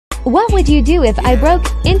What would you do if I broke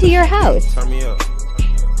into your house? Turn me up.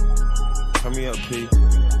 Turn me up, P.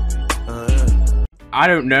 I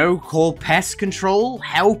don't know, call pest control?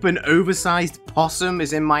 Help, an oversized possum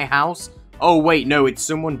is in my house? Oh wait, no, it's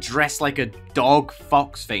someone dressed like a dog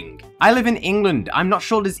fox thing. I live in England. I'm not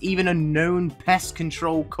sure there's even a known pest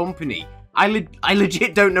control company. I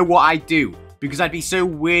legit don't know what I'd do, because I'd be so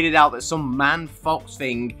weirded out that some man fox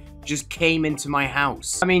thing just came into my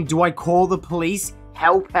house. I mean, do I call the police?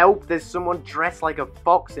 Help, help, there's someone dressed like a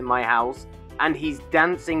fox in my house, and he's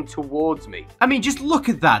dancing towards me. I mean, just look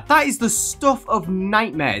at that. That is the stuff of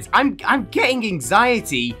nightmares. I'm getting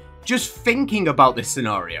anxiety just thinking about this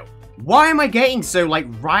scenario. Why am I getting so, like,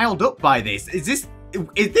 riled up by this? This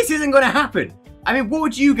isn't gonna happen. I mean, what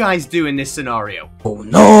would you guys do in this scenario? Oh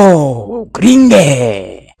no,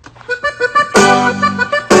 gringe!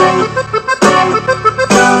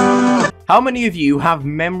 How many of you have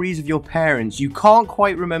memories of your parents you can't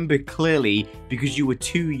quite remember clearly because you were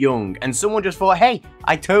too young and someone just thought, hey,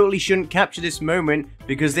 I totally shouldn't capture this moment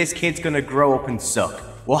because this kid's gonna grow up and suck?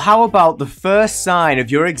 Well, how about the first sign of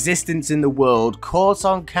your existence in the world caught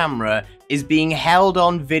on camera is being held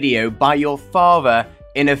on video by your father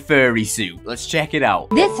in a furry suit? Let's check it out.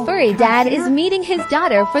 This furry dad is meeting his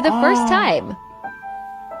daughter for the first time.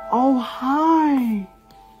 Oh, hi.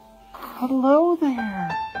 Hello there.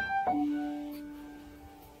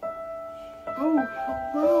 Oh,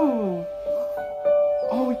 hello.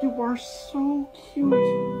 Oh, you are so cute.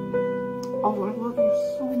 Oh, I love you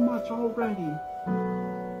so much already.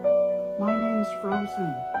 My name's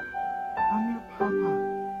Frozen. I'm your papa.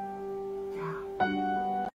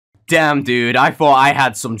 Yeah. Damn, dude, I thought I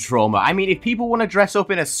had some trauma. I mean, if people want to dress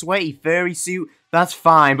up in a sweaty furry suit, that's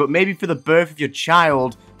fine, but maybe for the birth of your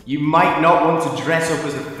child, you might not want to dress up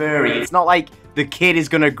as a furry. It's not like the kid is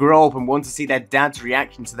going to grow up and want to see their dad's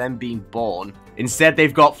reaction to them being born. Instead,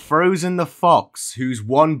 they've got Frozen the fox, who's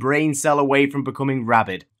one brain cell away from becoming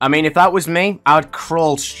rabid. I mean, if that was me, I'd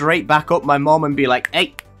crawl straight back up my mom and be like,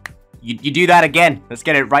 hey, you do that again. Let's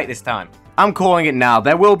get it right this time. I'm calling it now.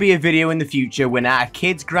 There will be a video in the future when at a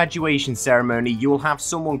kid's graduation ceremony, you will have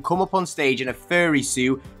someone come up on stage in a furry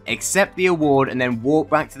suit, accept the award, and then walk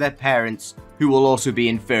back to their parents, who will also be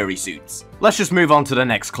in furry suits. Let's just move on to the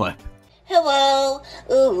next clip. Hello.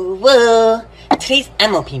 Ooh, whoa. Today's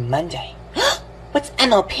MLP Monday. What's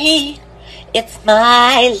MLP? It's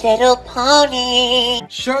My Little Pony.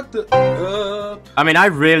 Shut the up. I mean, I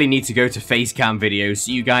really need to go to facecam videos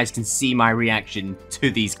so you guys can see my reaction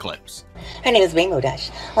to these clips. Her name is Rainbow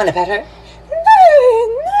Dash. Wanna pet her?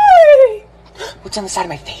 No. What's on the side of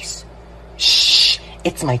my face? Shh.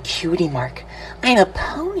 It's my cutie mark. I'm a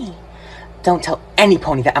pony. Don't tell any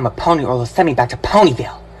pony that I'm a pony or they'll send me back to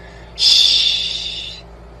Ponyville. Shh.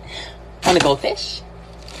 Want a goldfish?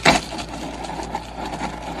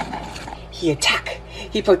 He attack,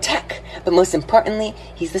 he protect, but most importantly,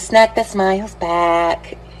 he's the snack that smiles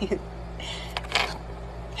back.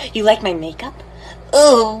 You like my makeup?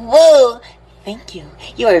 Ooh, whoa! Thank you.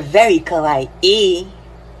 You are very kawaii.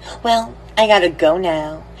 Well, I gotta go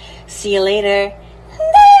now. See you later.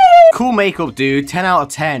 Cool makeup, dude. 10 out of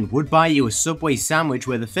 10. Would buy you a Subway sandwich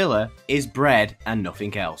where the filler is bread and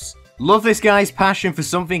nothing else. Love this guy's passion for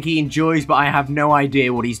something he enjoys, but I have no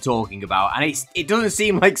idea what he's talking about. And it doesn't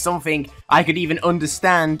seem like something I could even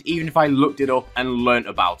understand, even if I looked it up and learnt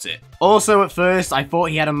about it. Also, at first, I thought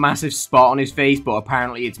he had a massive spot on his face, but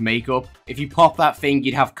apparently it's makeup. If you pop that thing,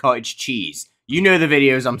 you'd have cottage cheese. You know the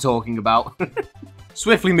videos I'm talking about.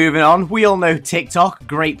 Swiftly moving on, we all know TikTok,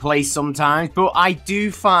 great place sometimes, but I do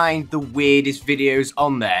find the weirdest videos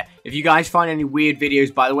on there. If you guys find any weird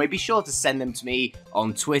videos, by the way, be sure to send them to me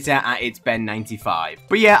on Twitter at Itsben95.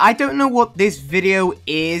 But yeah, I don't know what this video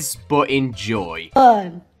is, but enjoy.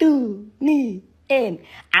 1, 2, 3, and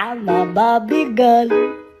I'm a Barbie girl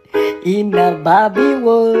in a Barbie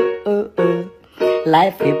world.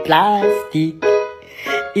 Life is plastic.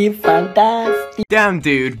 It's fantastic. Damn,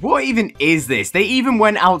 dude, what even is this? They even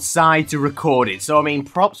went outside to record it, so I mean,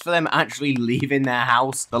 props for them actually leaving their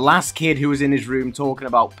house. The last kid who was in his room talking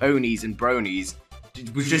about ponies and bronies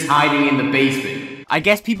was just hiding in the basement. I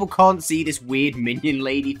guess people can't see this weird minion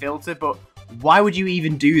lady filter, but why would you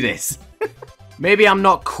even do this? Maybe I'm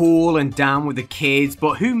not cool and down with the kids,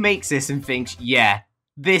 but who makes this and thinks, yeah,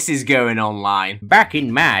 this is going online? Back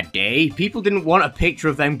in my day, people didn't want a picture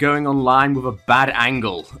of them going online with a bad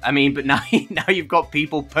angle. I mean, but now you've got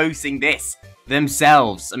people posting this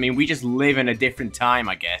themselves. I mean, we just live in a different time,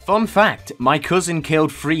 I guess. Fun fact, my cousin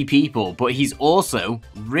killed 3 people, but he's also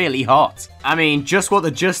really hot. I mean, just what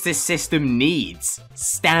the justice system needs.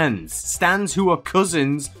 Stans who are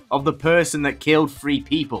cousins of the person that killed 3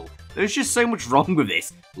 people. There's just so much wrong with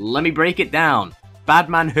this. Let me break it down. Bad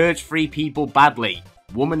man hurts 3 people badly.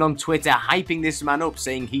 Woman on Twitter hyping this man up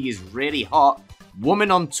saying he is really hot.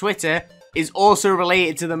 Woman on Twitter is also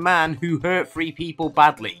related to the man who hurt 3 people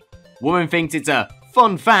badly. Woman thinks it's a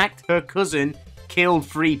fun fact her cousin killed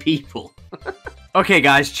 3 people. Okay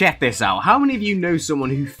guys, check this out. How many of you know someone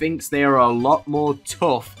who thinks they are a lot more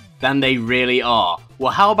tough than they really are?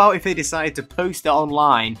 Well, how about if they decided to post it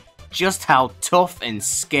online just how tough and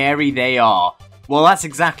scary they are? Well, that's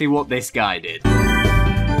exactly what this guy did.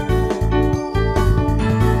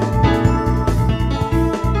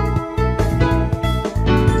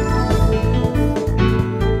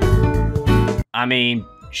 I mean,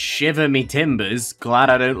 shiver me timbers, glad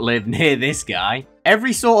I don't live near this guy.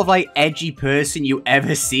 Every sort of like edgy person you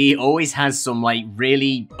ever see always has some like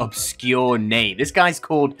really obscure name. This guy's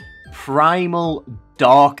called Primal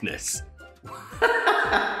Darkness.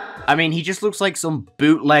 I mean, he just looks like some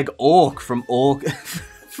bootleg orc from Orc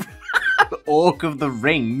of the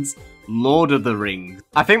Rings, Lord of the Rings.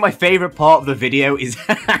 I think my favorite part of the video is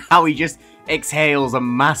how he just exhales a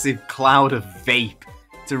massive cloud of vape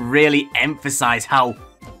to really emphasize how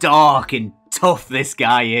dark and tough this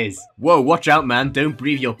guy is. Whoa, watch out man, don't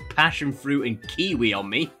breathe your passion fruit and kiwi on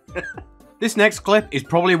me. This next clip is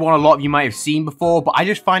probably one a lot of you might have seen before, but I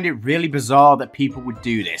just find it really bizarre that people would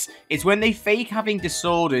do this. It's when they fake having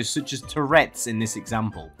disorders such as Tourette's in this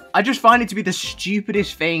example. I just find it to be the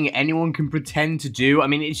stupidest thing anyone can pretend to do. I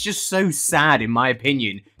mean, it's just so sad in my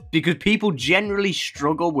opinion, because people generally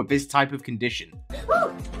struggle with this type of condition.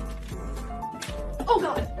 Woo! Oh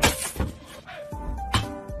god!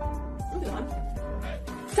 Moving on.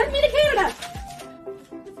 Send me to Canada!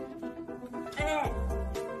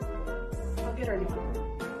 I'll get her anyone.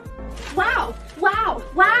 Wow! Wow!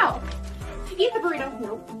 Wow! Eat the burrito.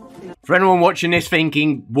 Nope. For anyone watching this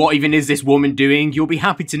thinking, what even is this woman doing? You'll be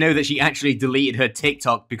happy to know that she actually deleted her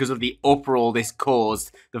TikTok because of the uproar this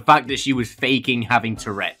caused. The fact that she was faking having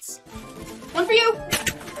Tourette's. One for you!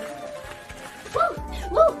 Woo!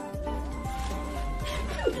 Woo!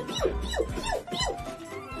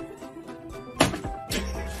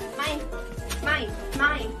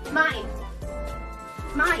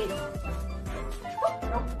 Mine.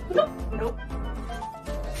 Nope.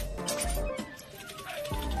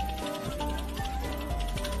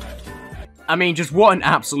 I mean, just what an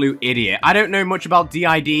absolute idiot. I don't know much about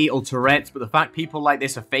DID or Tourette's, but the fact people like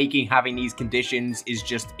this are faking having these conditions is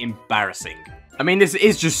just embarrassing. I mean, this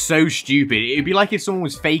is just so stupid. It'd be like if someone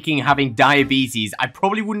was faking having diabetes. I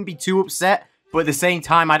probably wouldn't be too upset, but at the same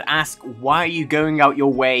time, I'd ask, why are you going out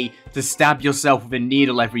your way to stab yourself with a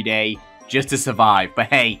needle every day just to survive? But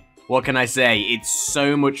hey, what can I say? It's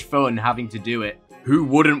so much fun having to do it. Who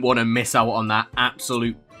wouldn't want to miss out on that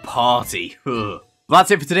absolute party? Ugh. Well,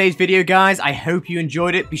 that's it for today's video, guys. I hope you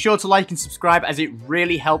enjoyed it. Be sure to like and subscribe as it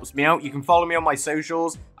really helps me out. You can follow me on my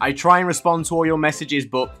socials. I try and respond to all your messages,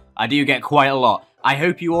 but I do get quite a lot. I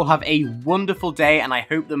hope you all have a wonderful day, and I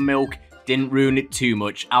hope the milk didn't ruin it too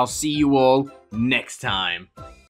much. I'll see you all next time.